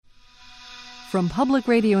From Public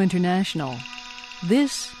Radio International,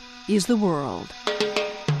 this is The World.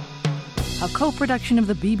 A co-production of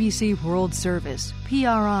the BBC World Service,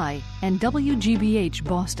 PRI, and WGBH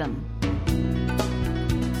Boston.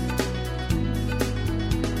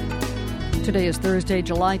 Today is Thursday,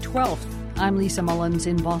 July 12th. I'm Lisa Mullins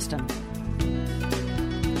in Boston.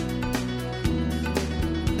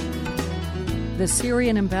 The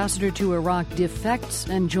Syrian ambassador to Iraq defects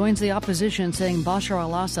and joins the opposition saying Bashar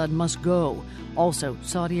al-Assad must go. Also,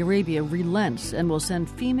 Saudi Arabia relents and will send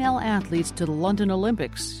female athletes to the London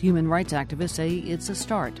Olympics. Human rights activists say it's a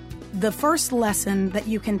start. The first lesson that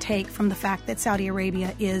you can take from the fact that Saudi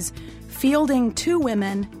Arabia is fielding two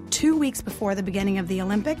women 2 weeks before the beginning of the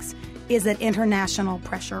Olympics is that international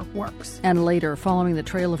pressure works. And later, following the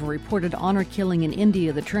trail of a reported honor killing in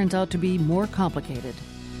India that turns out to be more complicated.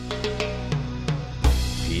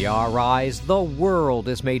 PRI's The World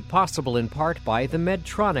is made possible in part by the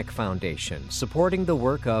Medtronic Foundation, supporting the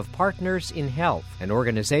work of Partners in Health, an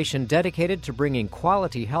organization dedicated to bringing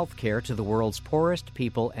quality health care to the world's poorest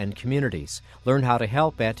people and communities. Learn how to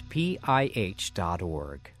help at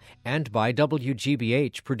PIH.org. And by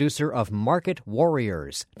WGBH, producer of Market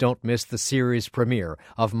Warriors. Don't miss the series premiere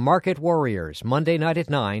of Market Warriors, Monday night at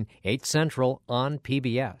 9, 8 Central on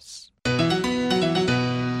PBS.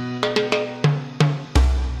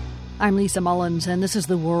 I'm Lisa Mullins, and this is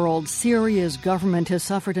The World. Syria's government has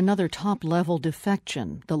suffered another top-level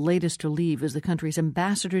defection. The latest to leave is the country's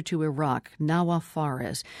ambassador to Iraq, Nawaf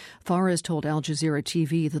Fares. Fares told Al Jazeera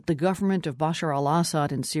TV that the government of Bashar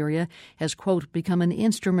al-Assad in Syria has, quote, become an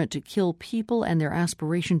instrument to kill people and their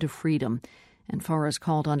aspiration to freedom. And Fares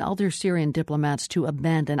called on other Syrian diplomats to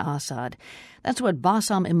abandon Assad. That's what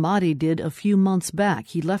Bassam Emadi did a few months back.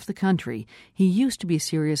 He left the country. He used to be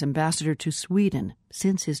Syria's ambassador to Sweden.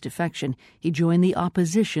 Since his defection, he joined the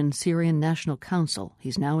opposition Syrian National Council.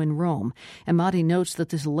 He's now in Rome. Emadi notes that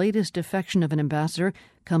this latest defection of an ambassador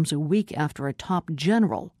comes a week after a top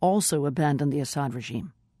general also abandoned the Assad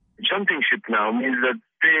regime. Jumping ship now means that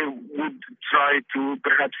they would try to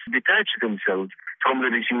perhaps detach themselves from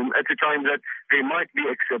the regime at a time that they might be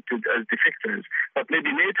accepted as defectors. But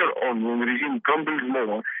maybe later on, when the regime crumbles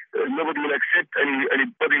more, nobody will accept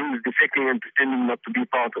anybody who is defecting and pretending not to be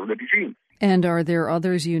part of the regime. And are there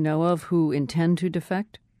others you know of who intend to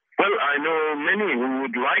defect? Well, I know many who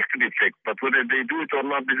would like to defect, but whether they do it or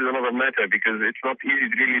not, this is another matter, because it's not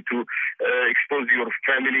easy really to expose your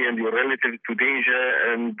family and your relatives to danger,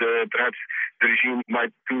 and perhaps the regime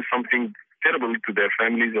might do something terrible to their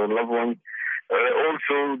families or loved ones.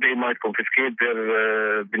 Also, they might confiscate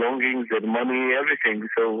their belongings, their money, everything.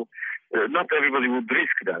 So not everybody would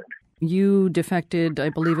risk that. You defected, I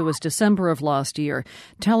believe it was December of last year.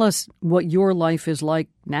 Tell us what your life is like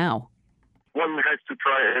now. One has to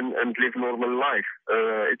try and live normal life.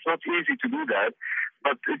 It's not easy to do that,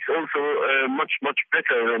 but it's also much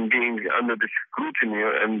better than being under the scrutiny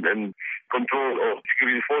and control of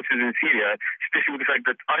security forces in Syria, especially with the fact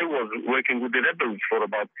that I was working with the rebels for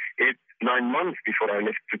about 8-9 months before I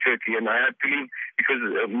left to Turkey, and I had to leave because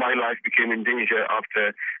my life became in danger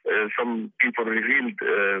after some people revealed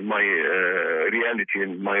my reality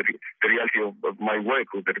and the reality of my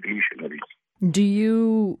work with the revolutionaries. Do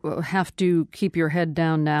you have to keep your head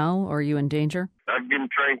down now? Or are you in danger? I've been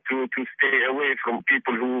trying to stay away from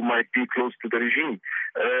people who might be close to the regime.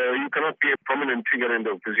 You cannot be a prominent figure in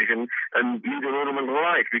the opposition and lead a normal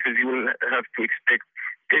life because you will have to expect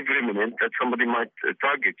every minute that somebody might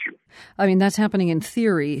target you. I mean, that's happening in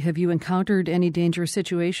theory. Have you encountered any dangerous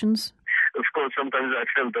situations? Of course, sometimes I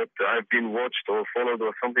felt that I've been watched or followed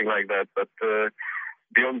or something like that, but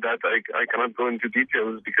beyond that, I cannot go into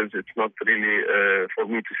details because it's not really for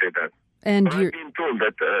me to say that. And but I've been told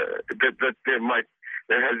that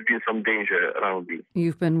there has been some danger around me.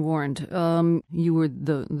 You've been warned. You were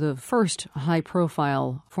the first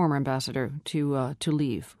high-profile former ambassador to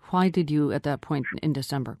leave. Why did you, at that point in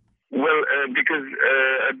December? Well, because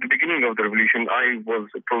at the beginning of the revolution, I was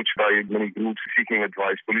approached by many groups seeking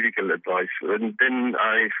advice, political advice, and then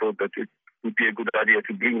I thought that it would be a good idea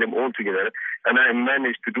to bring them all together. And I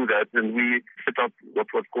managed to do that. And we set up what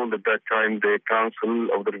was called at that time the Council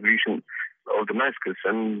of the Revolution of Damascus.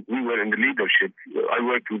 And we were in the leadership. I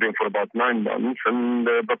worked with them for about 9 months. And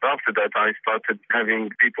but after that, I started having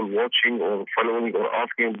people watching or following or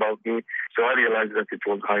asking about me. So I realized that it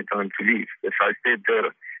was high time to leave. If I stayed there,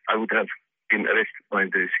 I would have been arrested by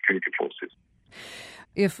the security forces.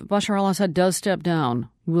 If Bashar al-Assad does step down,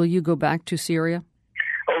 will you go back to Syria?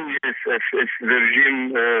 Oh, yes. If the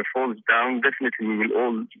regime falls down, definitely we will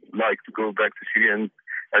all like to go back to Syria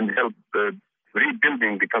and help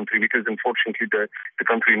rebuilding the country, because unfortunately the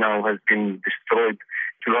country now has been destroyed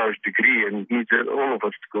to a large degree, and needs all of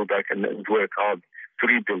us to go back and work hard to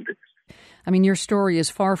rebuild it. I mean, your story is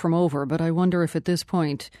far from over, but I wonder if at this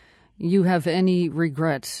point you have any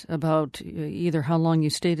regrets about either how long you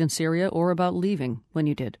stayed in Syria or about leaving when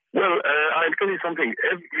you did. Well, I'll tell you something.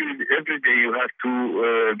 Every day you have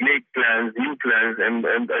to make plans, new plans, and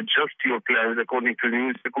adjust your plans according to the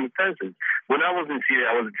new circumstances. When I was in Syria,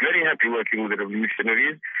 I was very happy working with the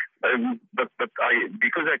revolutionaries. But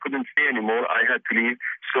because I couldn't stay anymore, I had to leave.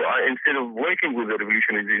 So instead of working with the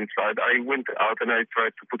revolutionaries inside, I went out and I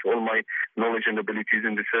tried to put all my knowledge and abilities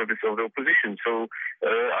in the service of the opposition. So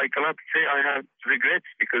I cannot say I have regrets,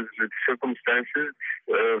 because the circumstances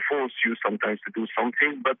force you sometimes to do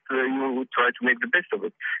something, but you try to make the best of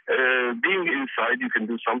it. Being inside, you can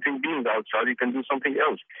do something. Being outside, you can do something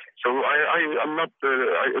else. So I'm not,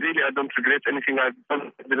 I don't regret anything I've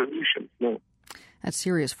done with the revolution. No. That's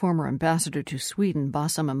Syria's former ambassador to Sweden,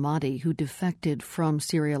 Bassam Ahmadi, who defected from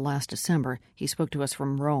Syria last December. He spoke to us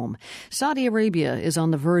from Rome. Saudi Arabia is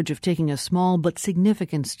on the verge of taking a small but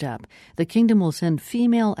significant step. The kingdom will send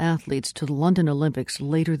female athletes to the London Olympics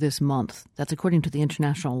later this month. That's according to the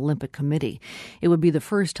International Olympic Committee. It would be the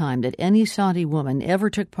first time that any Saudi woman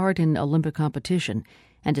ever took part in Olympic competition,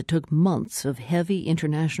 and it took months of heavy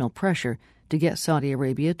international pressure to get Saudi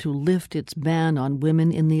Arabia to lift its ban on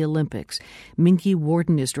women in the Olympics. Minky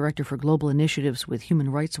Warden is Director for Global Initiatives with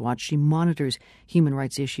Human Rights Watch. She monitors human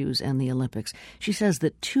rights issues and the Olympics. She says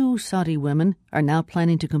that 2 Saudi women are now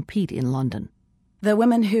planning to compete in London. The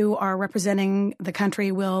women who are representing the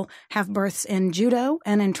country will have berths in judo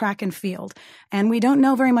and in track and field. And we don't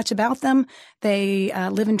know very much about them. They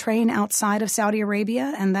live and train outside of Saudi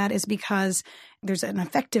Arabia, and that is because there's an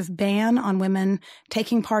effective ban on women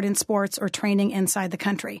taking part in sports or training inside the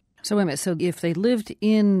country. So wait a minute. So if they lived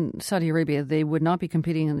in Saudi Arabia, they would not be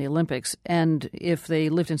competing in the Olympics. And if they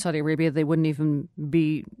lived in Saudi Arabia, they wouldn't even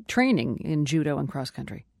be training in judo and cross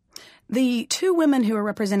country. The 2 women who are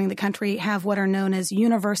representing the country have what are known as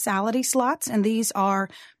universality slots, and these are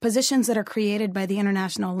positions that are created by the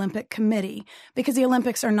International Olympic Committee, because the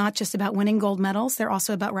Olympics are not just about winning gold medals, they're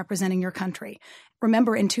also about representing your country.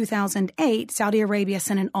 Remember, in 2008, Saudi Arabia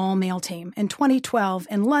sent an all-male team. In 2012,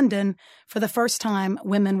 in London, for the first time,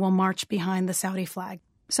 women will march behind the Saudi flag.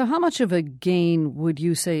 So how much of a gain would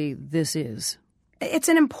you say this is? It's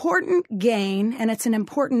an important gain, and it's an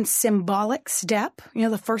important symbolic step,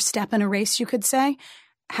 the first step in a race, you could say.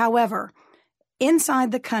 However,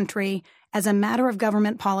 inside the country, as a matter of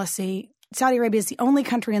government policy, Saudi Arabia is the only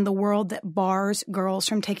country in the world that bars girls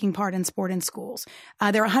from taking part in sport in schools.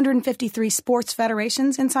 There are 153 sports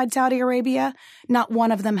federations inside Saudi Arabia. Not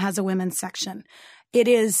one of them has a women's section. It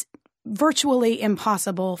is virtually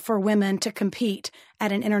impossible for women to compete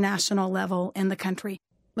at an international level in the country.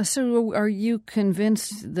 So are you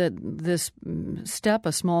convinced that this step,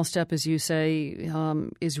 a small step, as you say,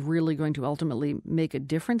 is really going to ultimately make a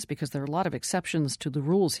difference? Because there are a lot of exceptions to the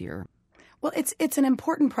rules here. Well, it's an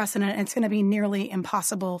important precedent, and it's going to be nearly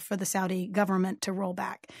impossible for the Saudi government to roll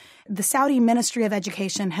back. The Saudi Ministry of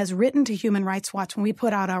Education has written to Human Rights Watch when we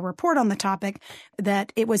put out our report on the topic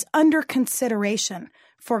that it was under consideration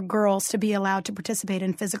for girls to be allowed to participate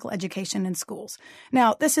in physical education in schools.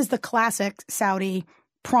 Now, this is the classic Saudi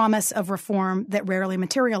promise of reform that rarely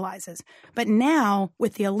materializes. But now,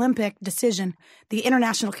 with the Olympic decision, the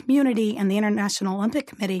international community and the International Olympic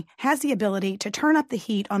Committee has the ability to turn up the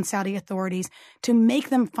heat on Saudi authorities to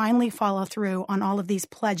make them finally follow through on all of these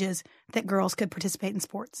pledges that girls could participate in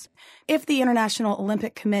sports. If the International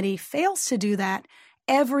Olympic Committee fails to do that,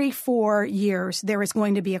 every 4 years there is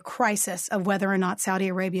going to be a crisis of whether or not Saudi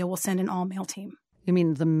Arabia will send an all-male team. You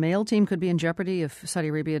mean the male team could be in jeopardy if Saudi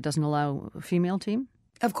Arabia doesn't allow a female team?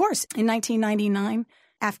 Of course. In 1999,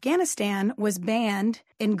 Afghanistan was banned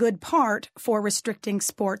in good part for restricting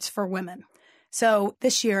sports for women. So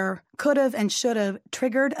this year could have and should have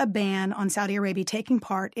triggered a ban on Saudi Arabia taking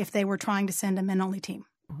part if they were trying to send a men-only team.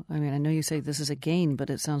 I mean, I know you say this is a gain, but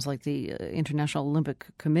it sounds like the International Olympic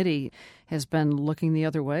Committee has been looking the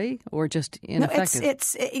other way, or just ineffective.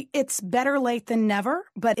 No, it's better late than never,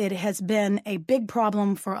 but it has been a big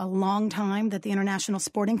problem for a long time that the international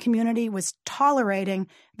sporting community was tolerating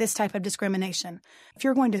this type of discrimination. If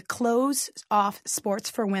you're going to close off sports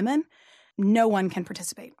for women, no one can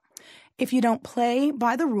participate. If you don't play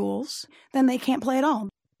by the rules, then they can't play at all.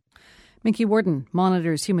 Minky Warden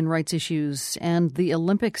monitors human rights issues and the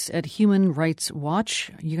Olympics at Human Rights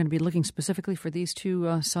Watch. You're going to be looking specifically for these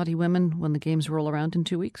 2 Saudi women when the games roll around in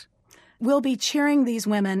 2 weeks? We'll be cheering these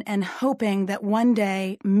women and hoping that one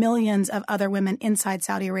day millions of other women inside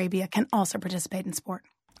Saudi Arabia can also participate in sport.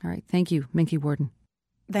 All right. Thank you, Minky Warden.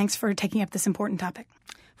 Thanks for taking up this important topic.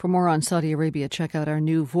 For more on Saudi Arabia, check out our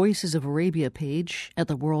new Voices of Arabia page at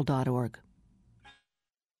theworld.org.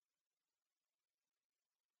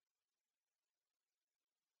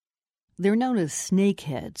 They're known as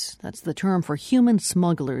snakeheads. That's the term for human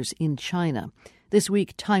smugglers in China. This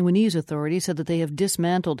week, Taiwanese authorities said that they have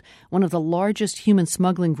dismantled one of the largest human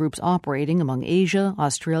smuggling groups operating among Asia,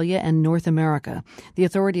 Australia, and North America. The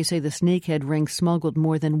authorities say the snakehead ring smuggled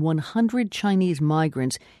more than 100 Chinese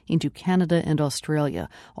migrants into Canada and Australia.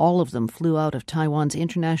 All of them flew out of Taiwan's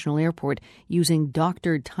international airport using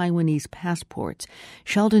doctored Taiwanese passports.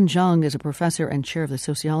 Sheldon Zhang is a professor and chair of the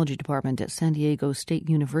sociology department at San Diego State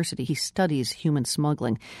University. He studies human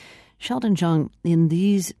smuggling. Sheldon Zhang, in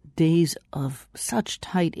these days of such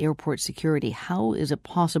tight airport security, how is it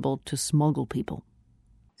possible to smuggle people?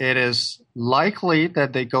 It is likely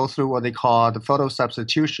that they go through what they call the photo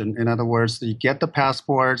substitution. In other words, you get the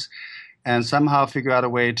passports and somehow figure out a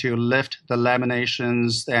way to lift the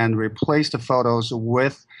laminations and replace the photos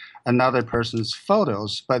with another person's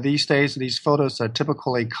photos. But these days, these photos are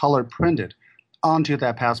typically color printed onto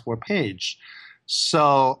that passport page.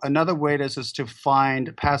 So another way is to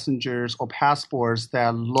find passengers or passports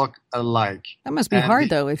that look alike. That must be hard,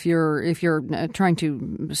 though, if you're trying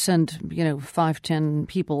to send 5-10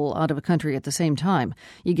 people out of a country at the same time.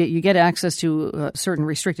 You get access to a certain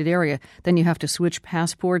restricted area, then you have to switch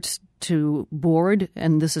passports to board,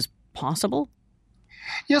 and this is possible?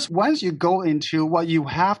 Yes, once you go into you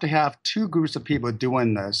have to have two groups of people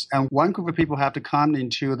doing this, and one group of people have to come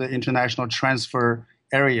into the international transfer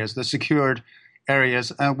areas, the secured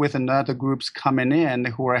areas, with another groups coming in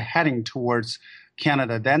who are heading towards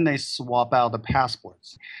Canada. Then they swap out the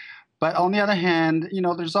passports. But on the other hand,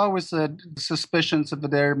 there's always suspicions that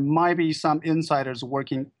there might be some insiders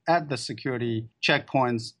working at the security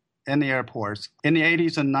checkpoints in the airports. In the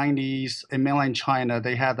 80s and 90s in mainland China,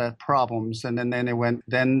 they had that problems, and then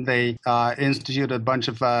they instituted a bunch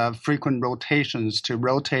of frequent rotations to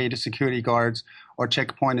rotate security guards or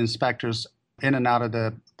checkpoint inspectors in and out of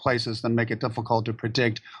the places that make it difficult to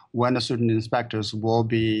predict when a certain inspectors will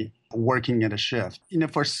be working at a shift.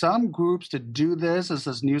 For some groups to do this, as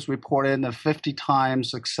this news reported, 50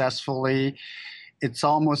 times successfully, it's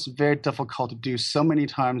almost very difficult to do so many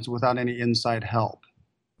times without any inside help.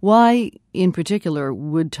 Why, in particular,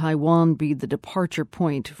 would Taiwan be the departure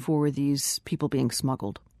point for these people being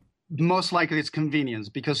smuggled? Most likely it's convenience,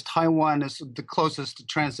 because Taiwan is the closest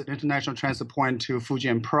international transit point to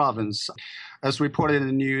Fujian province. As reported in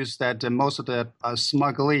the news, that most of the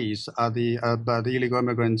smugglees, the illegal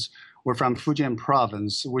immigrants, were from Fujian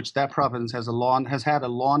province, which that province has had a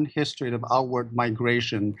long history of outward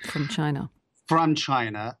migration from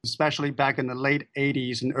China, especially back in the late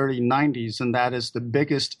 80s and early 90s, and that is the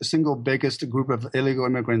single biggest group of illegal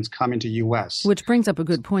immigrants coming to U.S. Which brings up a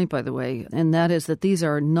good point, by the way, and that is that these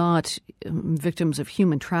are not victims of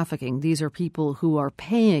human trafficking. These are people who are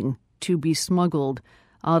paying to be smuggled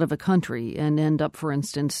out of a country and end up, for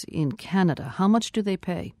instance, in Canada. How much do they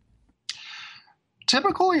pay?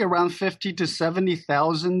 Typically around $50,000 to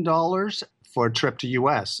 $70,000 for a trip to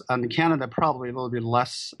U.S. Canada, probably a little bit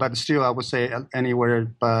less, but still, I would say anywhere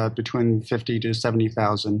between $50,000 to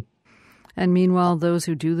 $70,000. And meanwhile, those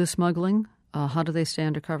who do the smuggling, how do they stay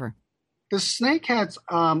undercover? The snakeheads,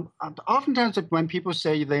 oftentimes when people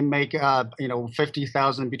say they make,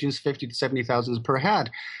 $50,000, between $50,000 to $70,000 per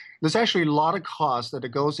head, there's actually a lot of cost that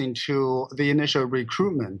goes into the initial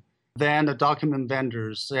recruitment. Then the document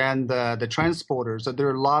vendors and the transporters. So there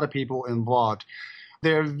are a lot of people involved.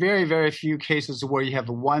 There are very, very few cases where you have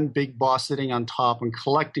one big boss sitting on top and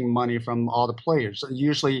collecting money from all the players.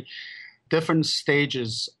 Usually different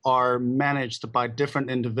stages are managed by different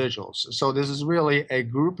individuals. So this is really a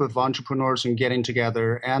group of entrepreneurs and getting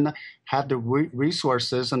together and have the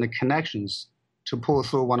resources and the connections to pull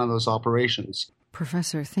through one of those operations.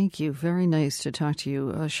 Professor, thank you. Very nice to talk to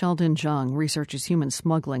you. Sheldon Zhang researches human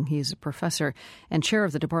smuggling. He's a professor and chair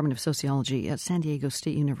of the Department of Sociology at San Diego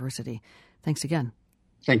State University. Thanks again.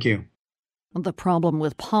 Thank you. The problem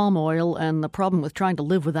with palm oil and the problem with trying to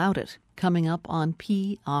live without it, coming up on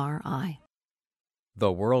PRI.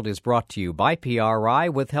 The World is brought to you by PRI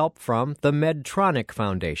with help from the Medtronic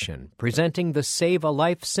Foundation, presenting the Save a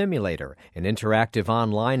Life Simulator, an interactive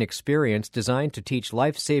online experience designed to teach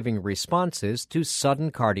life-saving responses to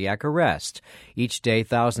sudden cardiac arrest. Each day,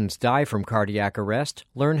 thousands die from cardiac arrest.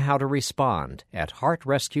 Learn how to respond at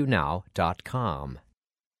heartrescuenow.com.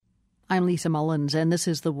 I'm Lisa Mullins, and this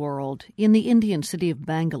is The World. In the Indian city of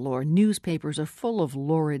Bangalore, newspapers are full of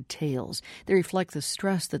lurid tales. They reflect the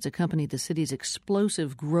stress that's accompanied the city's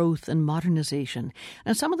explosive growth and modernization.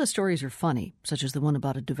 And some of the stories are funny, such as the one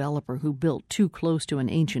about a developer who built too close to an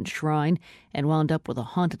ancient shrine and wound up with a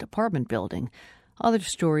haunted apartment building. Other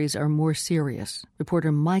stories are more serious.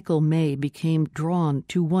 Reporter Michael May became drawn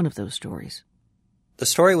to one of those stories. The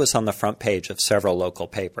story was on the front page of several local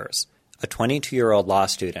papers. A 22-year-old law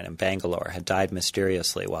student in Bangalore had died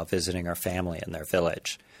mysteriously while visiting her family in their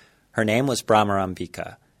village. Her name was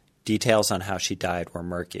Brahmarambika. Details on how she died were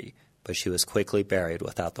murky, but she was quickly buried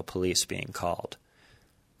without the police being called.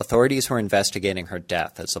 Authorities were investigating her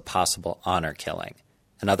death as a possible honor killing.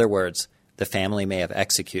 In other words, the family may have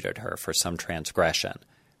executed her for some transgression,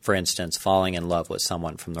 for instance, falling in love with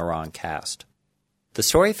someone from the wrong caste. The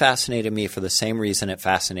story fascinated me for the same reason it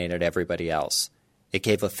fascinated everybody else. It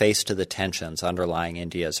gave a face to the tensions underlying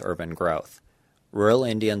India's urban growth. Rural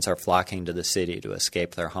Indians are flocking to the city to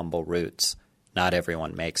escape their humble roots. Not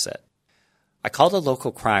everyone makes it. I called a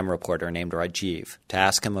local crime reporter named Rajiv to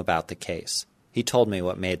ask him about the case. He told me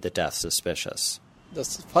what made the death suspicious. The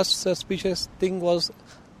first suspicious thing was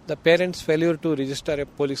the parents' failure to register a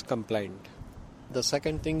police complaint. The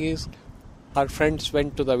second thing is her friends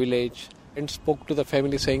went to the village and spoke to the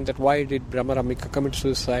family saying that why did Brahmarambika commit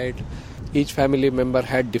suicide? Each family member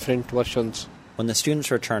had different versions. When the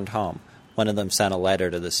students returned home, one of them sent a letter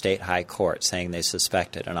to the state high court saying they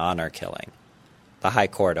suspected an honor killing. The high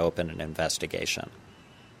court opened an investigation.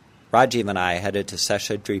 Rajiv and I headed to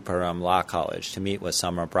Seshadripuram Law College to meet with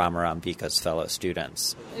some of Brahmarambika's fellow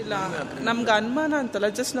students.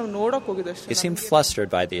 They seemed flustered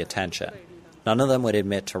by the attention. None of them would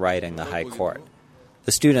admit to writing the high court.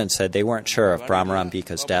 The students said they weren't sure if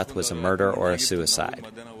Brahmarambika's death was a murder or a suicide.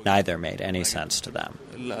 Neither made any sense to them.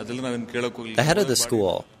 The head of the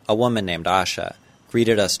school, a woman named Asha,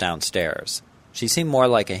 greeted us downstairs. She seemed more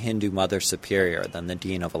like a Hindu mother superior than the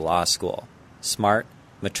dean of a law school. Smart,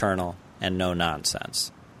 maternal, and no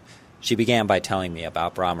nonsense. She began by telling me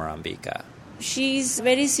about Brahmarambika. She's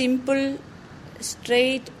very simple,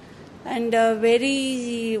 straight, and a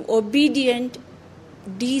very obedient,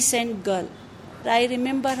 decent girl. I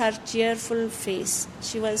remember her cheerful face.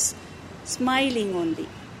 She was smiling only.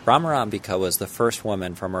 Brahmarambika was the first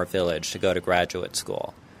woman from her village to go to graduate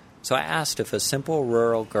school. So I asked if a simple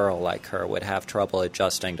rural girl like her would have trouble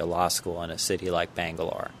adjusting to law school in a city like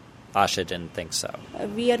Bangalore. Asha didn't think so.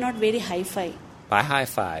 We are not very hi-fi. By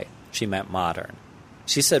hi-fi, she meant modern.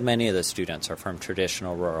 She said many of the students are from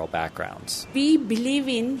traditional rural backgrounds. We believe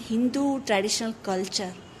in Hindu traditional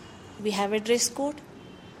culture. We have a dress code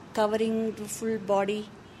covering the full body.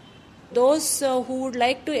 Those who would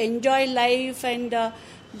like to enjoy life and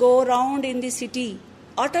go around in the city,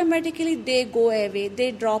 automatically they go away,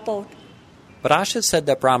 they drop out. But Asha said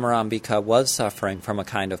that Brahmarambika was suffering from a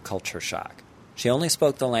kind of culture shock. She only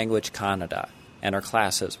spoke the language Kannada, and her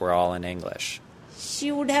classes were all in English.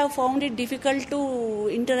 She would have found it difficult to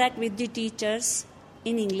interact with the teachers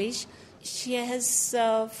in English. She has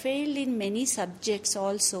failed in many subjects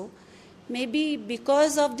also, maybe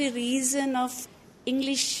because of the reason of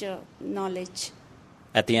English knowledge.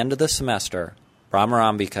 At the end of the semester,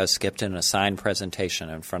 Brahmarambika skipped an assigned presentation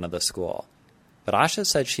in front of the school. But Asha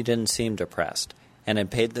said she didn't seem depressed and had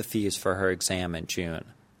paid the fees for her exam in June.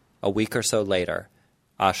 A week or so later,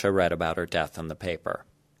 Asha read about her death in the paper.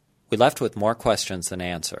 We left with more questions than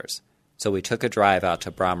answers, so we took a drive out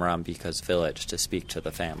to Brahmarambika's village to speak to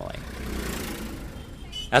the family.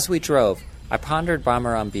 As we drove, I pondered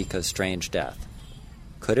Brahmarambika's strange death.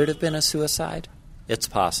 Could it have been a suicide? It's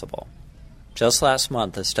possible. Just last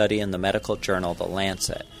month, a study in the medical journal The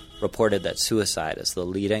Lancet reported that suicide is the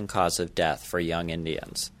leading cause of death for young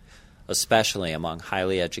Indians, especially among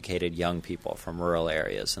highly educated young people from rural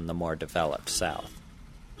areas in the more developed South.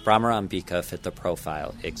 Brahmarambika fit the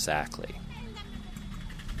profile exactly.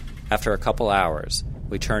 After a couple hours,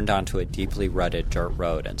 we turned onto a deeply rutted dirt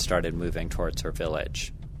road and started moving towards her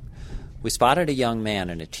village. We spotted a young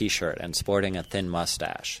man in a t-shirt and sporting a thin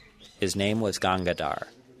mustache. His name was Gangadhar.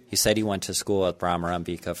 He said he went to school with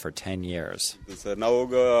Brahmarambika for 10 years. He told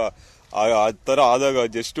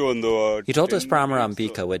us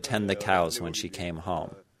Brahmarambika would tend the cows when she came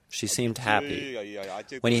home. She seemed happy.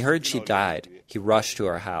 When he heard she died, he rushed to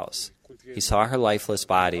her house. He saw her lifeless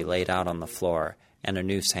body laid out on the floor and a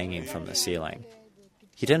noose hanging from the ceiling.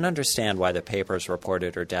 He didn't understand why the papers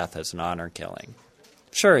reported her death as an honor killing.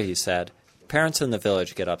 Sure, he said, parents in the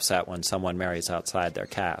village get upset when someone marries outside their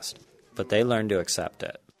caste, but they learn to accept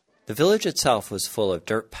it. The village itself was full of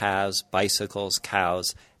dirt paths, bicycles,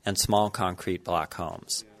 cows, and small concrete block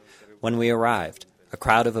homes. When we arrived, A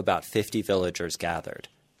crowd of about 50 villagers gathered.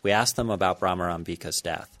 We asked them about Brahmarambika's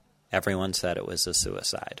death. Everyone said it was a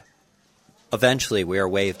suicide. Eventually, we were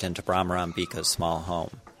waved into Brahmarambika's small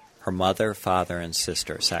home. Her mother, father, and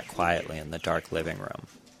sister sat quietly in the dark living room.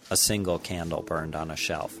 A single candle burned on a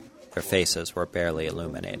shelf. Their faces were barely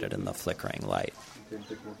illuminated in the flickering light.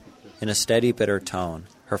 In a steady, bitter tone,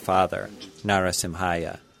 her father,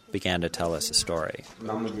 Narasimhaya, began to tell us a story.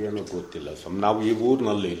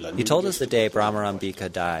 He told us the day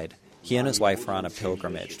Brahmarambika died, he and his wife were on a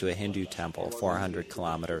pilgrimage to a Hindu temple 400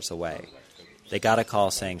 kilometers away. They got a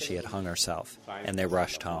call saying she had hung herself, and they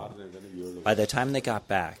rushed home. By the time they got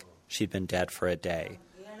back, she'd been dead for a day.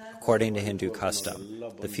 According to Hindu custom,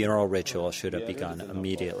 the funeral ritual should have begun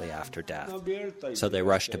immediately after death, so they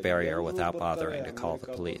rushed to bury her without bothering to call the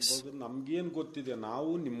police.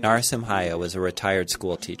 Narasimhaya was a retired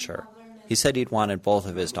school teacher. He said he'd wanted both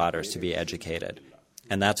of his daughters to be educated,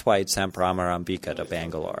 and that's why he'd sent Brahmarambika to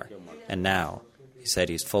Bangalore. And now, he said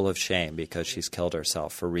he's full of shame because she's killed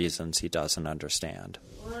herself for reasons he doesn't understand.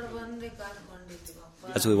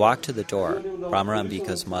 As we walked to the door,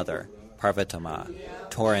 Brahmarambika's mother, Parvatama,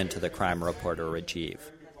 tore into the crime reporter Rajiv.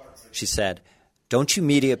 She said, "Don't you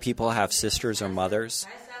media people have sisters or mothers?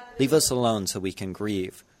 Leave us alone so we can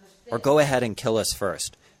grieve. Or go ahead and kill us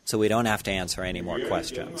first, so we don't have to answer any more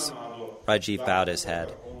questions." Rajiv bowed his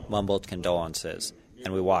head, mumbled condolences,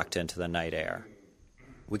 and we walked into the night air.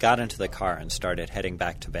 We got into the car and started heading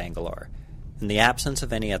back to Bangalore. In the absence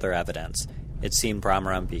of any other evidence, it seemed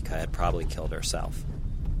Brahmarambika had probably killed herself.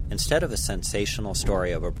 Instead of a sensational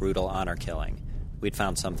story of a brutal honor killing, we'd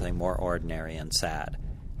found something more ordinary and sad.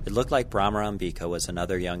 It looked like Brahmarambika was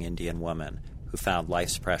another young Indian woman who found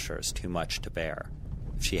life's pressures too much to bear.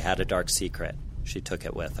 If she had a dark secret, she took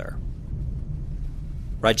it with her.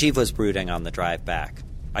 Rajiv was brooding on the drive back.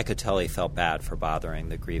 I could tell he felt bad for bothering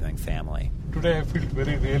the grieving family. Today I feel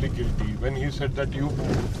really guilty when he said that you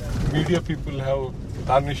media people have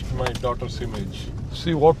tarnished my daughter's image.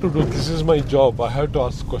 See what to do. This is my job. I have to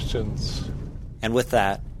ask questions. And with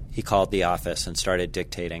that, he called the office and started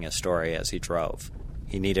dictating a story as he drove.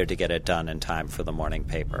 He needed to get it done in time for the morning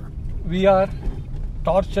paper. We are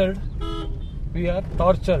tortured. We are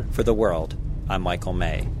tortured. For The World, I'm Michael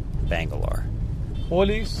May, Bangalore.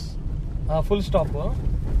 Police, full stop.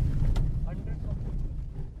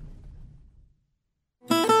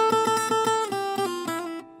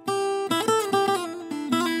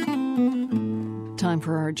 Time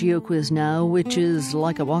for our Geo Quiz now, which is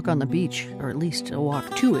like a walk on the beach, or at least a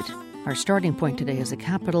walk to it. Our starting point today is the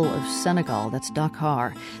capital of Senegal, that's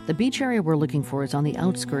Dakar. The beach area we're looking for is on the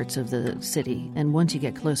outskirts of the city, and once you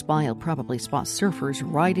get close by, you'll probably spot surfers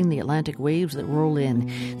riding the Atlantic waves that roll in.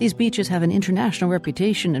 These beaches have an international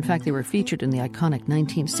reputation. In fact, they were featured in the iconic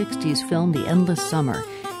 1960s film The Endless Summer.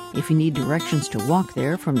 If you need directions to walk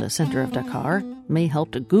there from the center of Dakar, it may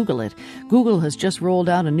help to Google it. Google has just rolled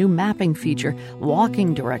out a new mapping feature.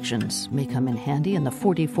 Walking directions may come in handy in the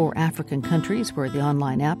 44 African countries where the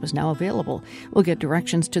online app is now available. We'll get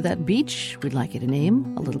directions to that beach we'd like you to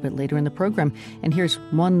name a little bit later in the program. And here's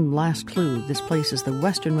one last clue. This place is the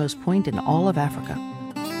westernmost point in all of Africa.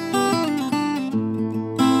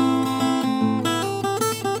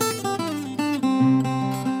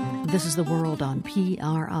 This is The World on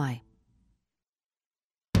PRI.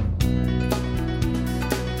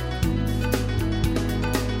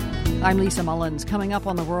 I'm Lisa Mullins. Coming up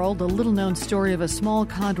on The World, the little-known story of a small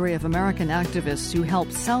cadre of American activists who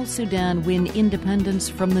helped South Sudan win independence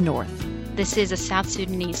from the North. This is a South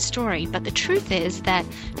Sudanese story, but the truth is that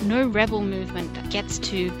no rebel movement gets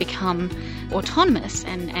to become autonomous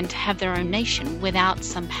and to have their own nation without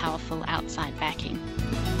some powerful outside backing.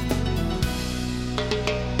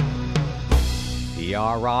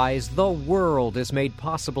 PRI's The World is made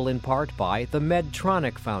possible in part by the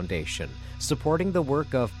Medtronic Foundation, supporting the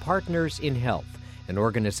work of Partners in Health, an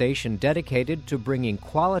organization dedicated to bringing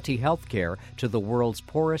quality health care to the world's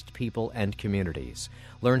poorest people and communities.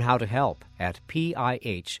 Learn how to help at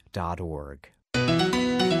pih.org.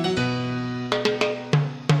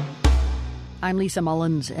 I'm Lisa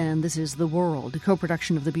Mullins, and this is The World, a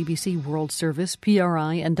co-production of the BBC World Service,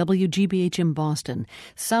 PRI, and WGBH in Boston.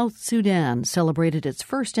 South Sudan celebrated its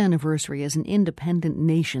first anniversary as an independent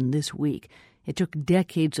nation this week. It took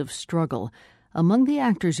decades of struggle. Among the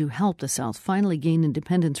actors who helped the South finally gain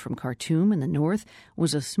independence from Khartoum in the north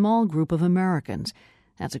was a small group of Americans.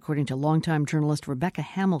 That's according to longtime journalist Rebecca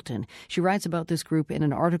Hamilton. She writes about this group in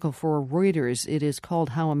an article for Reuters. It is called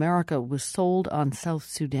How America Was Sold on South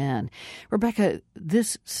Sudan. Rebecca,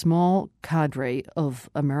 this small cadre of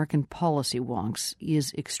American policy wonks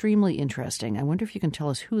is extremely interesting. I wonder if you can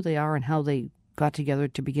tell us who they are and how they got together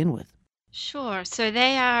to begin with. Sure. So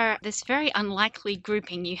they are this very unlikely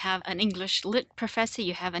grouping. You have an English lit professor,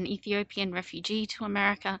 you have an Ethiopian refugee to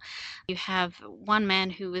America, you have one man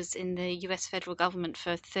who was in the US federal government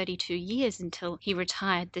for 32 years until he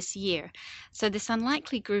retired this year. So this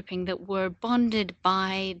unlikely grouping that were bonded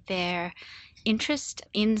by their interest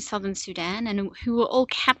in southern Sudan and who were all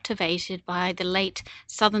captivated by the late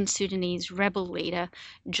southern Sudanese rebel leader,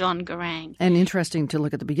 John Garang. And interesting to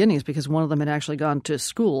look at the beginnings because one of them had actually gone to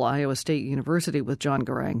school, Iowa State University, with John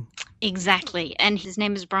Garang. Exactly. And his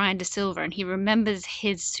name is Brian De Silva, and he remembers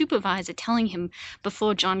his supervisor telling him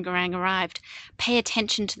before John Garang arrived, pay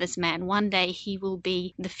attention to this man. One day he will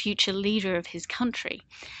be the future leader of his country.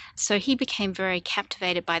 So he became very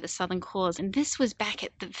captivated by the Southern cause. And this was back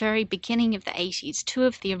at the very beginning of the 80s. Two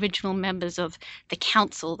of the original members of the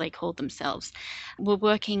council, they called themselves, were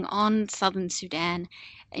working on Southern Sudan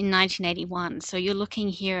in 1981. So you're looking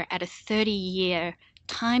here at a 30-year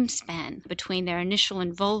time span between their initial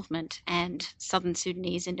involvement and Southern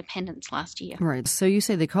Sudanese independence last year. Right. So you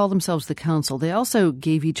say they call themselves the Council. They also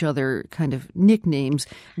gave each other kind of nicknames,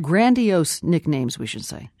 grandiose nicknames, we should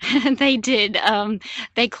say. They did.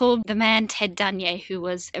 They called the man Ted Danye, who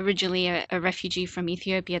was originally a refugee from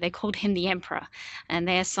Ethiopia, they called him the Emperor. And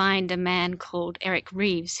they assigned a man called Eric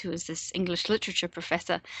Reeves, who was this English literature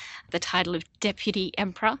professor, the title of Deputy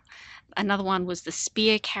Emperor. Another one was the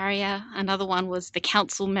spear carrier. Another one was the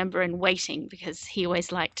council member in waiting, because he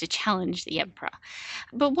always liked to challenge the emperor.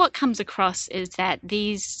 But what comes across is that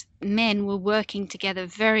these men were working together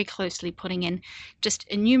very closely, putting in just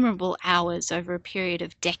innumerable hours over a period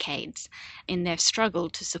of decades in their struggle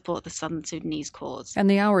to support the Southern Sudanese cause. And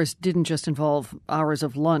the hours didn't just involve hours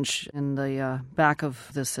of lunch in the back of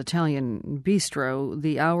this Italian bistro.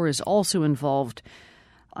 The hours also involved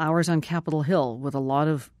hours on Capitol Hill with a lot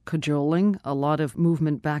of cajoling, a lot of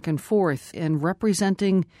movement back and forth, and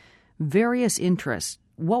representing various interests.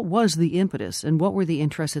 What was the impetus and what were the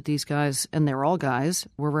interests that these guys, and they're all guys,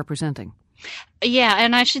 were representing? Yeah,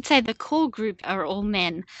 and I should say the core group are all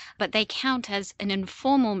men, but they count as an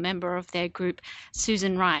informal member of their group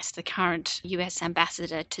Susan Rice, the current US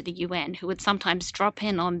ambassador to the UN, who would sometimes drop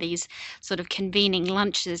in on these sort of convening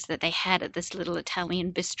lunches that they had at this little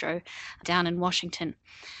Italian bistro down in Washington.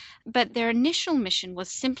 But their initial mission was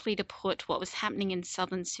simply to put what was happening in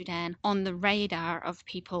southern Sudan on the radar of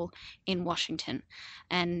people in Washington.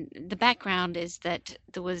 And the background is that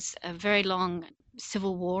there was a very long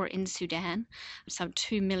civil war in Sudan. Some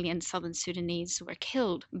 2 million southern Sudanese were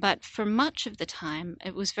killed. But for much of the time,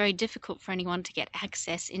 it was very difficult for anyone to get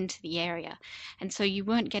access into the area. And so you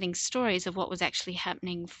weren't getting stories of what was actually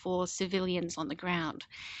happening for civilians on the ground.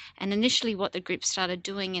 And initially what the group started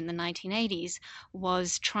doing in the 1980s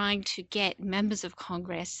was trying to get members of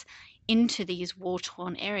Congress into these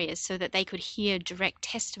war-torn areas so that they could hear direct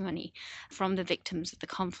testimony from the victims of the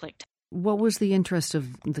conflict. What was the interest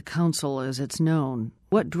of the council as it's known?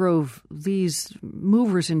 What drove these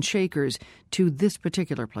movers and shakers to this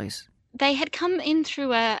particular place? They had come in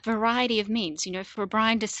through a variety of means. You know, for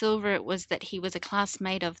Brian De Silva, it was that he was a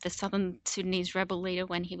classmate of the Southern Sudanese rebel leader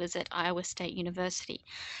when he was at Iowa State University.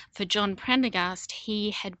 For John Prendergast,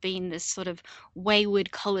 he had been this sort of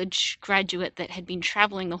wayward college graduate that had been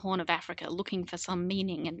traveling the Horn of Africa looking for some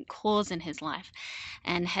meaning and cause in his life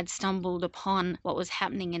and had stumbled upon what was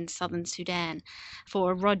happening in Southern Sudan.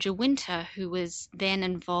 For Roger Winter, who was then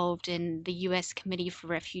involved in the US Committee for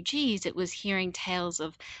Refugees, it was hearing tales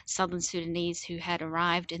of Southern Sudanese who had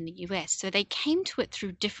arrived in the US. So they came to it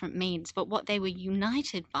through different means, but what they were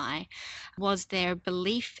united by was their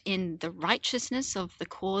belief in the righteousness of the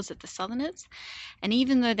cause of the Southerners. And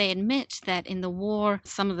even though they admit that in the war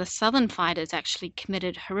some of the Southern fighters actually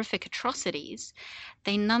committed horrific atrocities,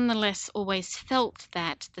 they nonetheless always felt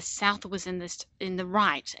that the South was in the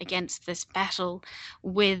right against this battle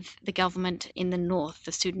with the government in the North,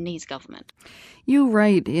 the Sudanese government. You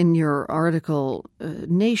write in your article,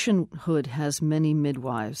 nationhood has many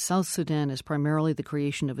midwives. South Sudan is primarily the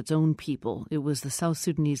creation of its own people. It was the South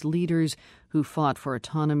Sudanese leaders who fought for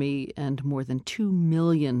autonomy and more than 2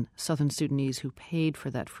 million Southern Sudanese who paid for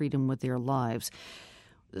that freedom with their lives.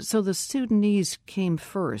 So the Sudanese came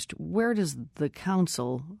first. Where does the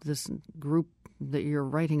council, this group that you're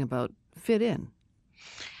writing about, fit in?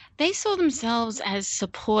 They saw themselves as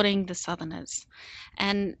supporting the Southerners.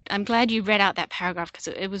 And I'm glad you read out that paragraph because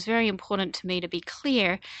it was very important to me to be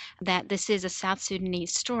clear that this is a South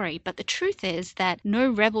Sudanese story. But the truth is that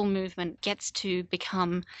no rebel movement gets to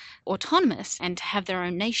become autonomous and to have their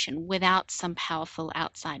own nation without some powerful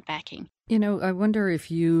outside backing. You know, I wonder if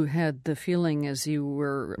you had the feeling as you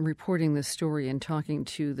were reporting this story and talking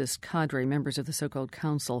to this cadre, members of the so-called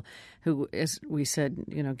council, who, as we said,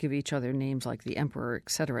 give each other names like the emperor,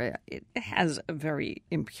 etc. It has a very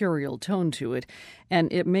imperial tone to it,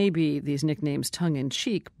 and it may be these nicknames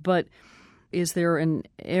tongue-in-cheek, but is there an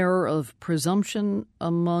air of presumption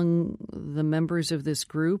among the members of this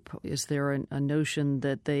group? Is there a notion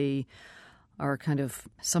that they are kind of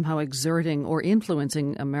somehow exerting or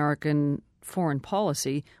influencing American foreign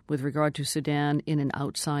policy with regard to Sudan in an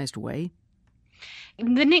outsized way?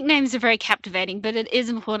 The nicknames are very captivating, but it is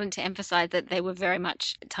important to emphasize that they were very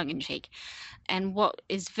much tongue-in-cheek. And what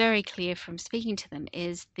is very clear from speaking to them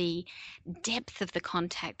is the depth of the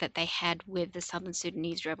contact that they had with the Southern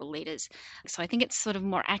Sudanese rebel leaders. So I think it's sort of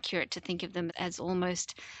more accurate to think of them as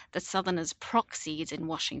almost the Southerners' proxies in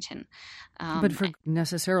Washington. But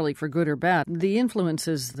necessarily for good or bad, the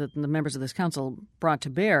influences that the members of this council brought to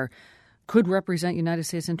bear could represent United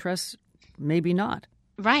States interests, maybe not.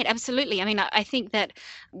 Right, absolutely. I mean, I think that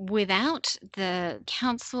without the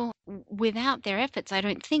council, without their efforts, I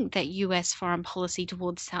don't think that U.S. foreign policy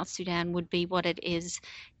towards South Sudan would be what it is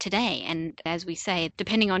today. And as we say,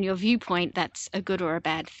 depending on your viewpoint, that's a good or a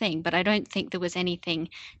bad thing. But I don't think there was anything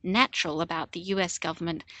natural about the U.S.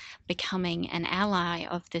 government becoming an ally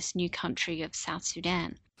of this new country of South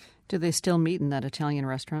Sudan. Do they still meet in that Italian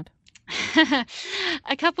restaurant?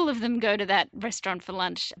 A couple of them go to that restaurant for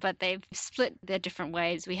lunch, but they've split their different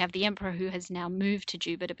ways. We have the emperor who has now moved to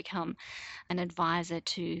Juba to become an advisor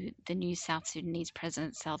to the new South Sudanese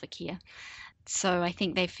president, Salva Kiir. So I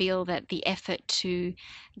think they feel that the effort to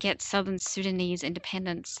get Southern Sudanese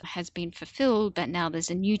independence has been fulfilled, but now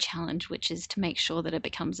there's a new challenge, which is to make sure that it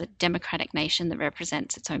becomes a democratic nation that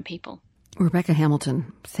represents its own people. Rebecca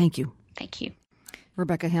Hamilton, thank you. Thank you.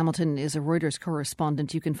 Rebecca Hamilton is a Reuters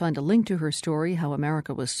correspondent. You can find a link to her story, How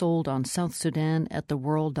America Was Sold, on South Sudan at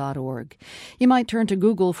theworld.org. You might turn to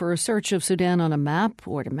Google for a search of Sudan on a map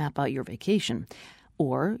or to map out your vacation,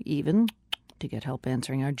 or even to get help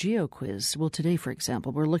answering our geo quiz. Well, today, for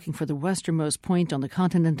example, we're looking for the westernmost point on the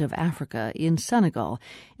continent of Africa in Senegal,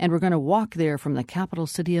 and we're going to walk there from the capital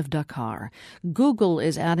city of Dakar. Google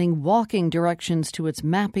is adding walking directions to its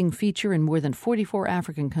mapping feature in more than 44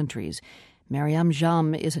 African countries. Mariam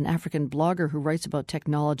Jam is an African blogger who writes about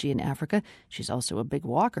technology in Africa. She's also a big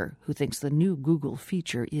walker who thinks the new Google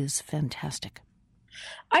feature is fantastic.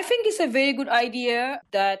 I think it's a very good idea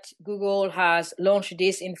that Google has launched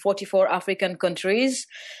this in 44 African countries.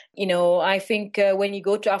 I think when you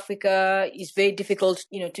go to Africa, it's very difficult,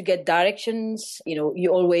 to get directions. You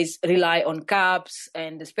always rely on cabs,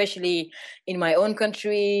 and especially in my own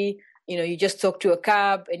country, you just talk to a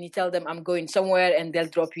cab and you tell them I'm going somewhere and they'll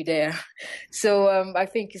drop you there. So I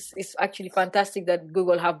think it's actually fantastic that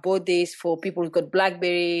Google have bought this for people who've got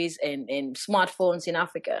Blackberries and smartphones in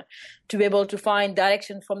Africa to be able to find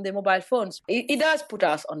direction from their mobile phones. It does put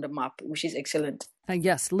us on the map, which is excellent.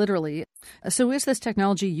 Yes, literally. So is this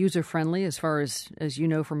technology user-friendly as far as you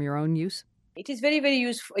know from your own use? It is very, very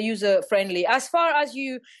user-friendly. As far as if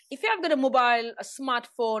you have got a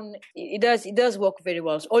smartphone, it does work very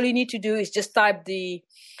well. So all you need to do is just type the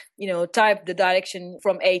direction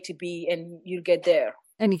from A to B, and you'll get there.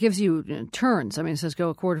 And it gives you turns. I mean, it says go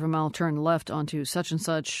a quarter of a mile, turn left onto such and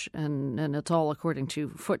such, and it's all according to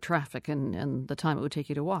foot traffic and the time it would take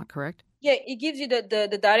you to walk, correct? Yeah, it gives you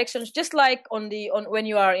the directions, just like on when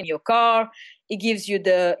you are in your car. It gives you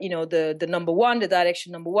the number one, the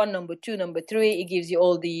direction number 1, number 2, number 3. It gives you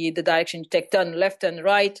all the direction, take turn left and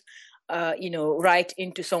right, right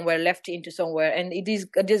into somewhere, left into somewhere, and it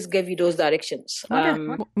just give you those directions.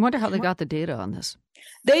 Wonder how they got the data on this.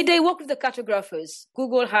 They work with the cartographers.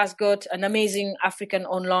 Google has got an amazing African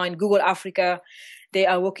online, Google Africa. They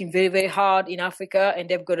are working very, very hard in Africa, and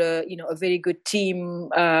they've got a very good team,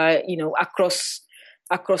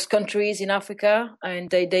 across countries in Africa, and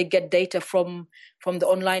they get data from the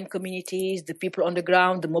online communities, the people on the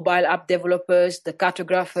ground, the mobile app developers, the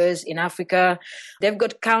cartographers in Africa. They've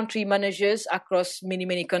got country managers across many,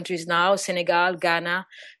 many countries now, Senegal, Ghana,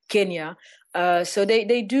 Kenya. So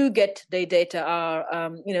they do get their data,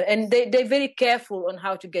 and they're very careful on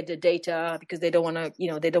how to get the data because they don't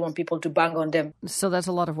want people to bang on them. So that's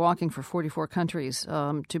a lot of walking for 44 countries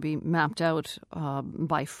to be mapped out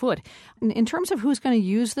by foot. In terms of who's going to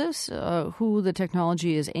use this, who the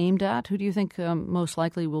technology is aimed at, who do you think most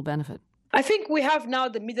likely will benefit? I think we have now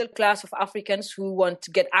the middle class of Africans who want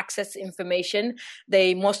to get access to information.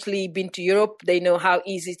 They mostly been to Europe. They know how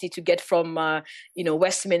easy it is to get from,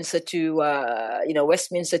 Westminster to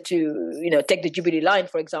take the Jubilee line,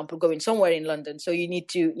 for example, going somewhere in London. So you need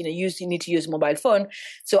to use mobile phone.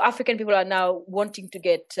 So African people are now wanting to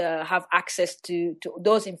have access to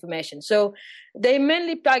those information. So they're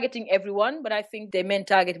mainly targeting everyone, but I think their main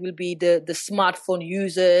target will be the smartphone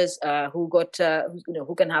users who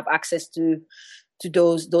can have access to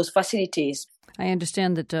those facilities. I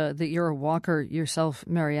understand that you're a walker yourself,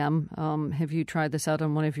 Mariam. Have you tried this out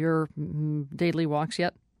on one of your daily walks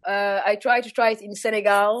yet? I tried to try it in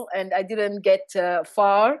Senegal, and I didn't get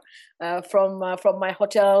far from my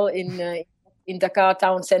hotel in Dakar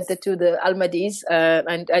town center to the Almadies,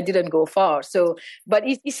 and I didn't go far. So, but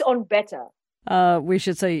it's on better. We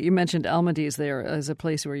should say, you mentioned Almadies there as a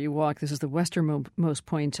place where you walk. This is the westernmost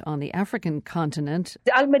point on the African continent.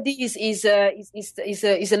 The Almadies is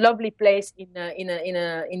a lovely place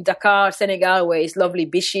in Dakar, Senegal, where it's lovely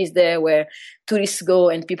beaches there where tourists go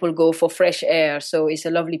and people go for fresh air. So it's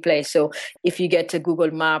a lovely place. So if you get a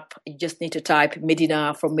Google map, you just need to type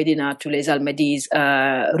Medina, from Medina to Les Almadies,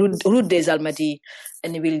 Route des Almadies,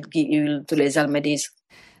 and it will give you to Les Almadies.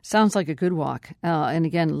 Sounds like a good walk. And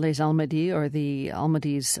again, Les Almadies, or the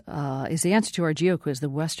Almadies, is the answer to our GeoQuiz, the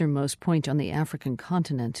westernmost point on the African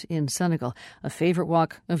continent in Senegal. A favorite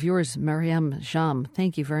walk of yours, Mariam Jam.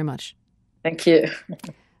 Thank you very much. Thank you.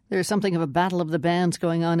 There's something of a battle of the bands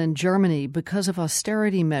going on in Germany. Because of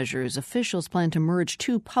austerity measures, officials plan to merge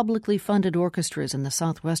two publicly funded orchestras in the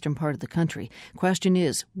southwestern part of the country. Question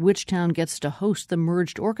is, which town gets to host the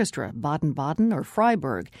merged orchestra, Baden-Baden or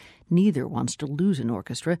Freiburg? Neither wants to lose an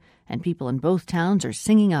orchestra, and people in both towns are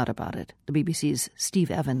singing out about it. The BBC's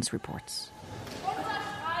Steve Evans reports.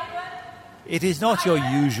 It is not your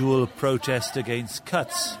usual protest against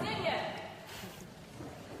cuts.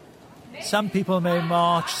 Some people may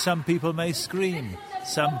march, some people may scream,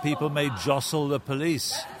 some people may jostle the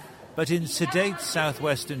police. But in sedate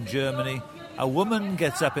southwestern Germany, a woman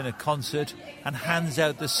gets up in a concert and hands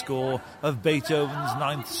out the score of Beethoven's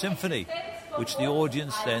Ninth Symphony, which the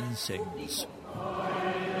audience then sings.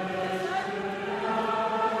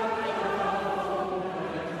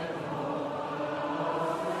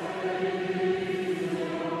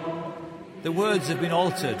 The words have been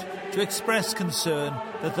altered to express concern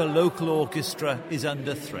that the local orchestra is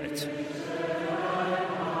under threat.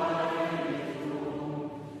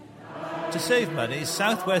 To save money,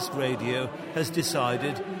 Southwest Radio has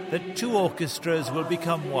decided that two orchestras will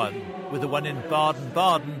become one, with the one in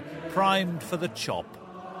Baden-Baden primed for the chop.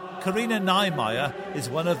 Karina Niemeyer is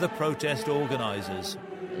one of the protest organisers.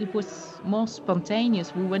 It was more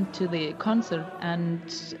spontaneous. We went to the concert and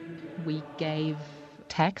we gave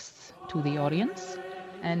texts to the audience.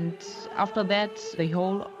 And after that, the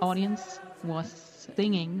whole audience was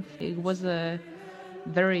singing. It was a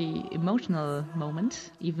very emotional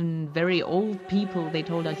moment. Even very old people, they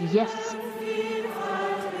told us, yes.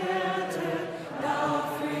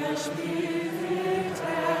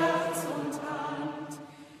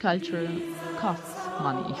 Culture costs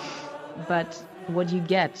money, but what you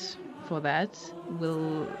get for that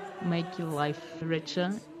will make your life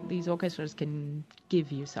richer. These orchestras can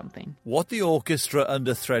give you something. What the orchestra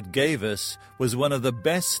under threat gave us was one of the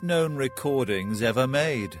best-known recordings ever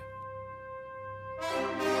made.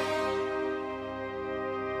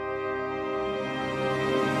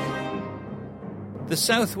 The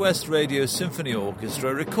Southwest Radio Symphony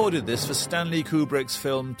Orchestra recorded this for Stanley Kubrick's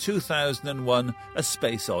film 2001: A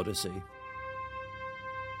Space Odyssey.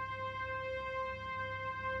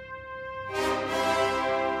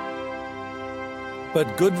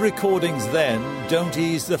 But good recordings then don't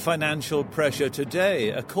ease the financial pressure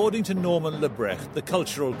today, according to Norman Lebrecht, the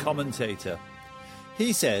cultural commentator.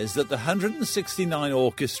 He says that the 169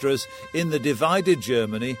 orchestras in the divided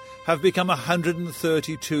Germany have become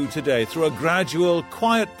 132 today through a gradual,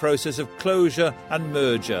 quiet process of closure and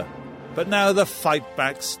merger. But now the fight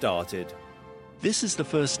back started. This is the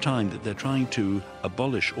first time that they're trying to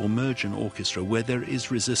abolish or merge an orchestra where there is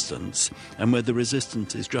resistance and where the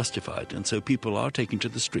resistance is justified. And so people are taking to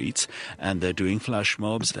the streets and they're doing flash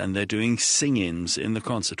mobs and they're doing sing-ins in the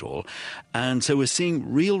concert hall. And so we're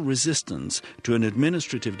seeing real resistance to an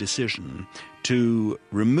administrative decision to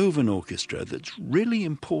remove an orchestra that's really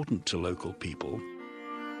important to local people.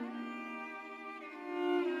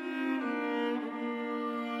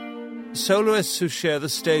 Soloists who share the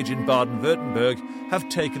stage in Baden-Württemberg have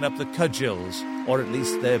taken up the cudgels, or at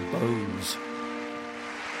least their bows.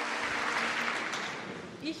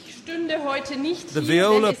 The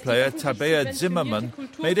viola player Tabea Zimmermann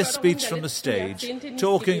made a speech from the stage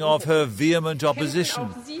talking of her vehement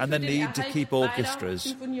opposition and the need to keep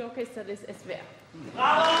orchestras.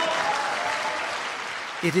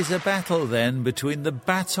 It is a battle, then, between the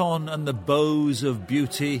baton and the bows of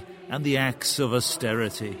beauty and the axe of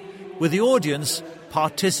austerity, with the audience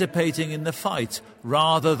participating in the fight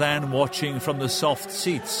rather than watching from the soft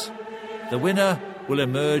seats. The winner will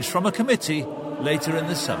emerge from a committee later in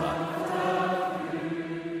the summer.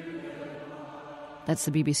 That's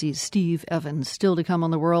the BBC's Steve Evans. Still to come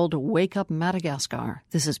on The World, Wake Up Madagascar.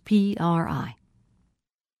 This is PRI.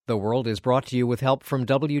 The World is brought to you with help from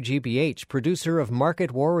WGBH, producer of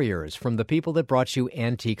Market Warriors, from the people that brought you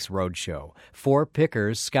Antiques Roadshow. 4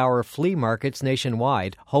 pickers scour flea markets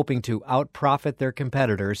nationwide, hoping to out-profit their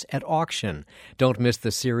competitors at auction. Don't miss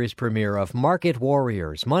the series premiere of Market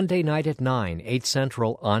Warriors, Monday night at 9, 8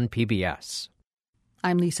 Central on PBS.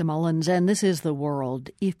 I'm Lisa Mullins, and this is The World.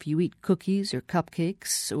 If you eat cookies or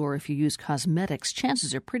cupcakes, or if you use cosmetics,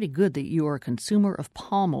 chances are pretty good that you are a consumer of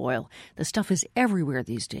palm oil. The stuff is everywhere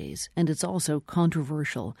these days, and it's also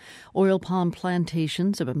controversial. Oil palm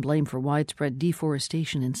plantations have been blamed for widespread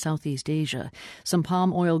deforestation in Southeast Asia. Some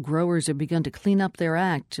palm oil growers have begun to clean up their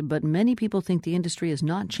act, but many people think the industry is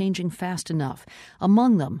not changing fast enough.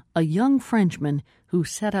 Among them, a young Frenchman who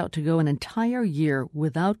set out to go an entire year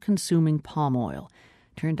without consuming palm oil.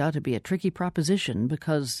 Turned out to be a tricky proposition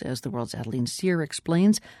because, as The World's Adeline Sear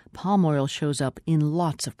explains, palm oil shows up in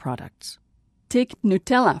lots of products. Take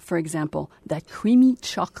Nutella, for example, that creamy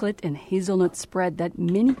chocolate and hazelnut spread that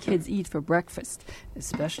many kids eat for breakfast,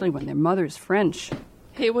 especially when their mother's French.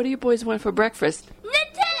 Hey, what do you boys want for breakfast?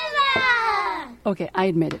 Nutella! Okay, I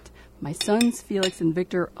admit it. My sons, Felix and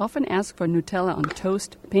Victor, often ask for Nutella on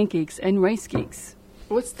toast, pancakes, and rice cakes.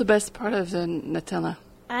 What's the best part of the Nutella?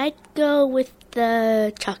 I'd go with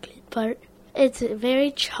the chocolate part. It's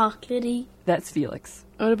very chocolatey. That's Felix.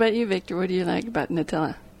 What about you, Victor? What do you like about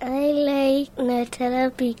Nutella? I like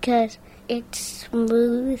Nutella because it's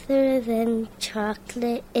smoother than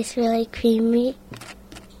chocolate. It's really creamy.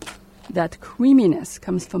 That creaminess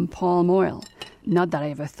comes from palm oil. Not that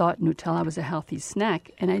I ever thought Nutella was a healthy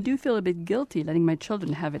snack, and I do feel a bit guilty letting my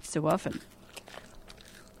children have it so often.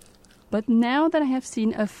 But now that I have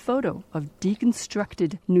seen a photo of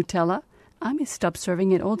deconstructed Nutella, I may stop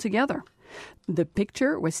serving it altogether. The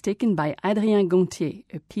picture was taken by Adrien Gontier,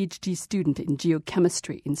 a PhD student in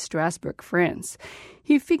geochemistry in Strasbourg, France.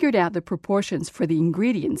 He figured out the proportions for the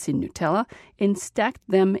ingredients in Nutella and stacked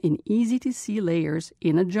them in easy-to-see layers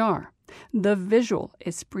in a jar. The visual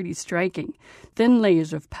is pretty striking. Thin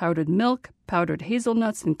layers of powdered milk, powdered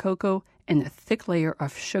hazelnuts and cocoa, and a thick layer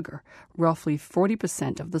of sugar, roughly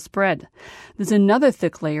 40% of the spread. There's another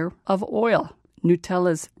thick layer of oil.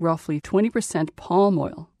 Nutella's roughly 20% palm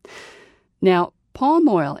oil. Now, palm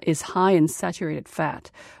oil is high in saturated fat,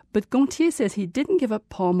 but Gontier says he didn't give up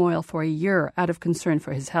palm oil for a year out of concern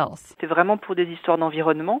for his health. C'est vraiment pour des histoires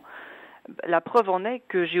d'environnement. La preuve en est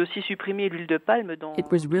que j'ai aussi supprimé l'huile de palme dans...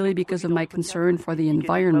 It was really because of my concern for the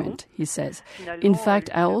environment, he says. In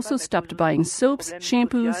fact, I also stopped buying soaps,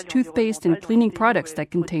 shampoos, toothpaste, and cleaning products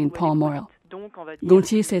that contain palm oil.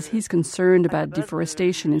 Gontier says he's concerned about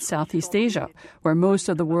deforestation in Southeast Asia, where most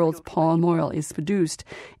of the world's palm oil is produced,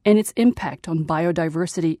 and its impact on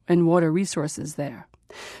biodiversity and water resources there.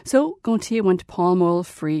 So Gontier went palm oil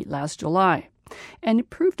free last July. And it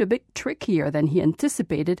proved a bit trickier than he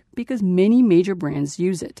anticipated because many major brands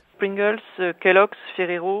use it. Pringles, Kellogg's,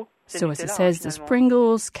 Ferrero. So as it says, there's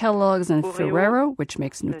Pringles, Kellogg's, and Ferrero, which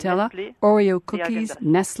makes Nutella, Oreo cookies,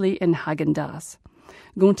 Nestle, and Häagen-Dazs.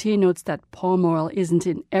 Gontier notes that palm oil isn't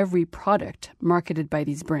in every product marketed by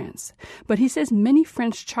these brands. But he says many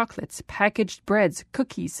French chocolates, packaged breads,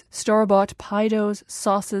 cookies, store-bought pie doughs,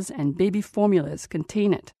 sauces, and baby formulas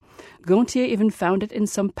contain it. Gontier even found it in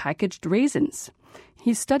some packaged raisins.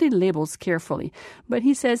 He studied labels carefully, but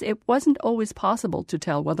he says it wasn't always possible to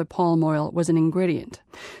tell whether palm oil was an ingredient.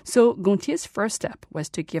 So Gontier's first step was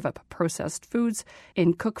to give up processed foods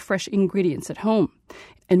and cook fresh ingredients at home.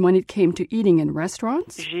 And when it came to eating in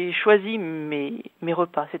restaurants, J'ai choisi mes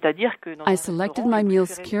repas, c'est-à-dire que I selected my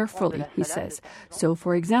meals carefully, he says. So,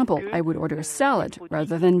 for example, I would order a salad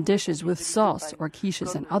rather than dishes with sauce or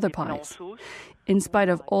quiches and other pies. In spite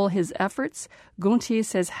of all his efforts, Gontier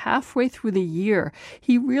says halfway through the year,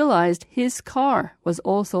 he realized his car was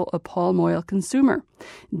also a palm oil consumer.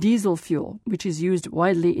 Diesel fuel, which is used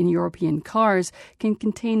widely in European cars, can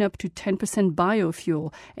contain up to 10%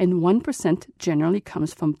 biofuel, and 1% generally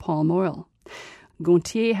comes from palm oil.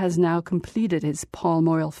 Gontier has now completed his palm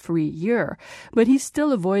oil-free year, but he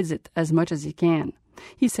still avoids it as much as he can.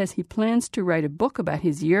 He says he plans to write a book about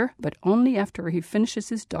his year, but only after he finishes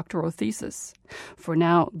his doctoral thesis. For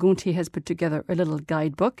now, Gunti has put together a little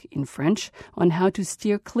guidebook in French on how to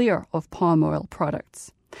steer clear of palm oil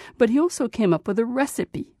products. But he also came up with a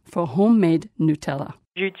recipe for homemade Nutella.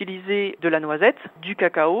 J'ai utilisé de la noisette, du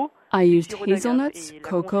cacao. I used hazelnuts,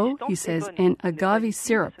 cocoa, he says, and agave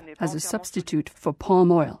syrup as a substitute for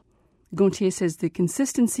palm oil. Gontier says the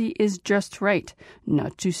consistency is just right.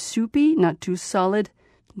 Not too soupy, not too solid,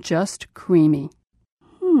 just creamy.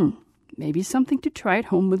 Maybe something to try at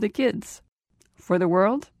home with the kids. For the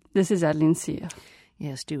world, this is Adeline Cyr.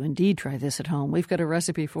 Yes, do indeed try this at home. We've got a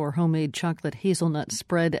recipe for homemade chocolate hazelnut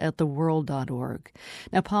spread at theworld.org.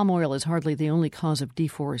 Now, palm oil is hardly the only cause of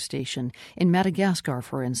deforestation. In Madagascar,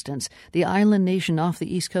 for instance, the island nation off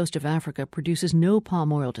the east coast of Africa produces no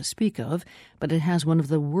palm oil to speak of, but it has one of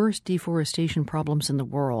the worst deforestation problems in the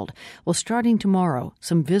world. Well, starting tomorrow,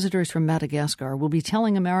 some visitors from Madagascar will be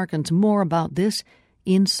telling Americans more about this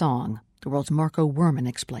in song. The world's Marco Werman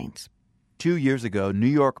explains. 2 years ago, New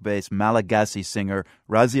York-based Malagasy singer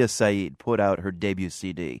Razia Saeed put out her debut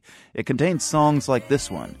CD. It contains songs like this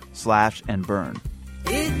one, Slash and Burn.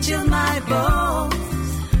 It chilled my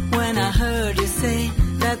bones when I heard you say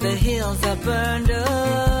that the hills are burned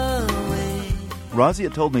away.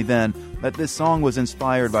 Razia told me then that this song was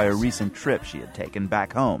inspired by a recent trip she had taken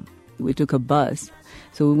back home. We took a bus,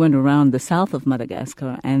 so we went around the south of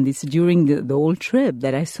Madagascar, and it's during the whole trip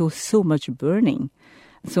that I saw so much burning.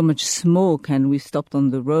 So much smoke, and we stopped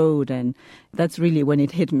on the road, and that's really when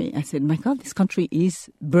it hit me. I said, my God, this country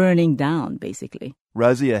is burning down, basically.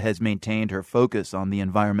 Razia has maintained her focus on the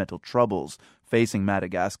environmental troubles facing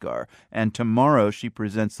Madagascar, and tomorrow she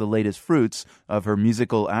presents the latest fruits of her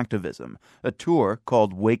musical activism, a tour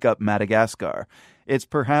called Wake Up Madagascar. It's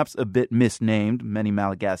perhaps a bit misnamed. Many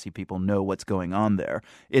Malagasy people know what's going on there.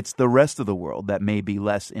 It's the rest of the world that may be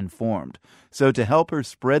less informed. So to help her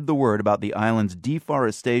spread the word about the island's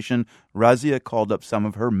deforestation, Razia called up some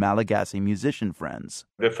of her Malagasy musician friends.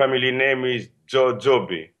 The family name is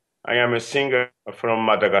Jojobi. I am a singer from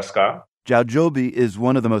Madagascar. Jojobi is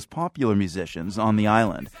one of the most popular musicians on the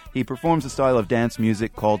island. He performs a style of dance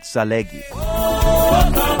music called salegi.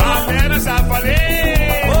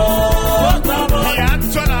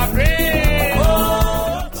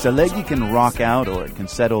 Salegi can rock out or it can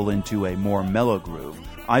settle into a more mellow groove.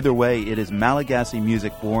 Either way, it is Malagasy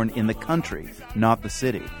music born in the country, not the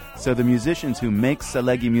city. So the musicians who make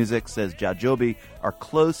Salegi music, says Jojobi, are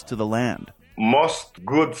close to the land. Most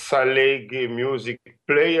good Salegi music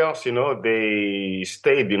players, they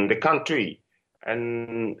stayed in the country.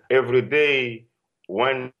 And every day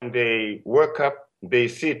when they wake up, they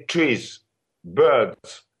see trees,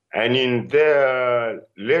 birds. And in their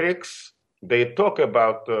lyrics, they talk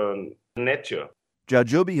about nature.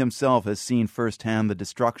 Jojobi himself has seen firsthand the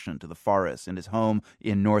destruction to the forests in his home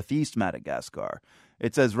in northeast Madagascar.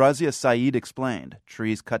 It's as Razia Saeed explained,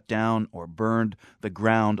 trees cut down or burned, the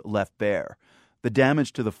ground left bare. The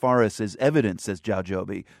damage to the forests is evident, says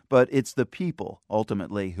Jojobi, but it's the people,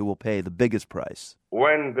 ultimately, who will pay the biggest price.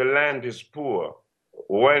 When the land is poor,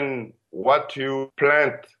 when what you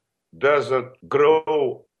plant doesn't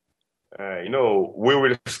grow, we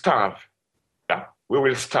will starve. Yeah, we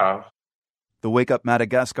will starve. The Wake Up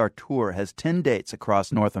Madagascar tour has 10 dates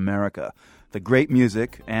across North America. The great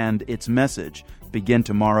music and its message begin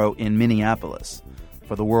tomorrow in Minneapolis.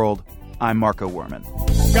 For The World, I'm Marco Werman.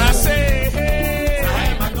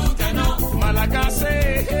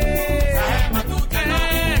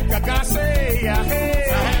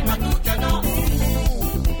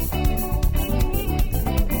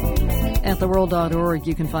 At theworld.org,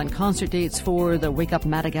 you can find concert dates for the Wake Up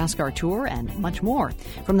Madagascar tour and much more.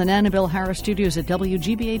 From the Nana Harris studios at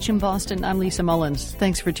WGBH in Boston, I'm Lisa Mullins.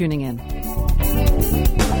 Thanks for tuning in.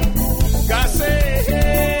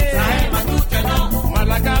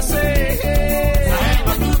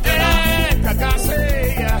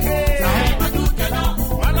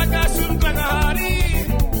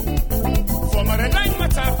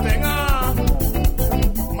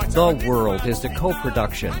 The World is a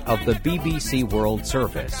co-production of the BBC World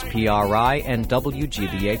Service, PRI, and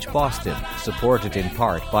WGBH Boston, supported in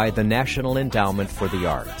part by the National Endowment for the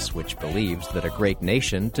Arts, which believes that a great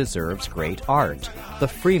nation deserves great art, the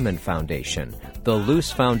Freeman Foundation, the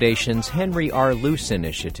Luce Foundation's Henry R. Luce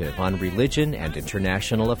Initiative on Religion and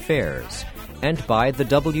International Affairs, and by the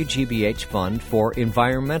WGBH Fund for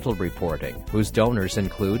Environmental Reporting, whose donors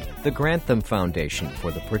include the Grantham Foundation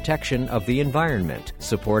for the Protection of the Environment,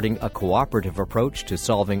 supporting a cooperative approach to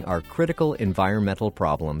solving our critical environmental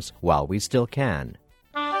problems while we still can.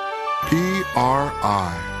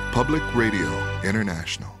 PRI, Public Radio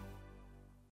International.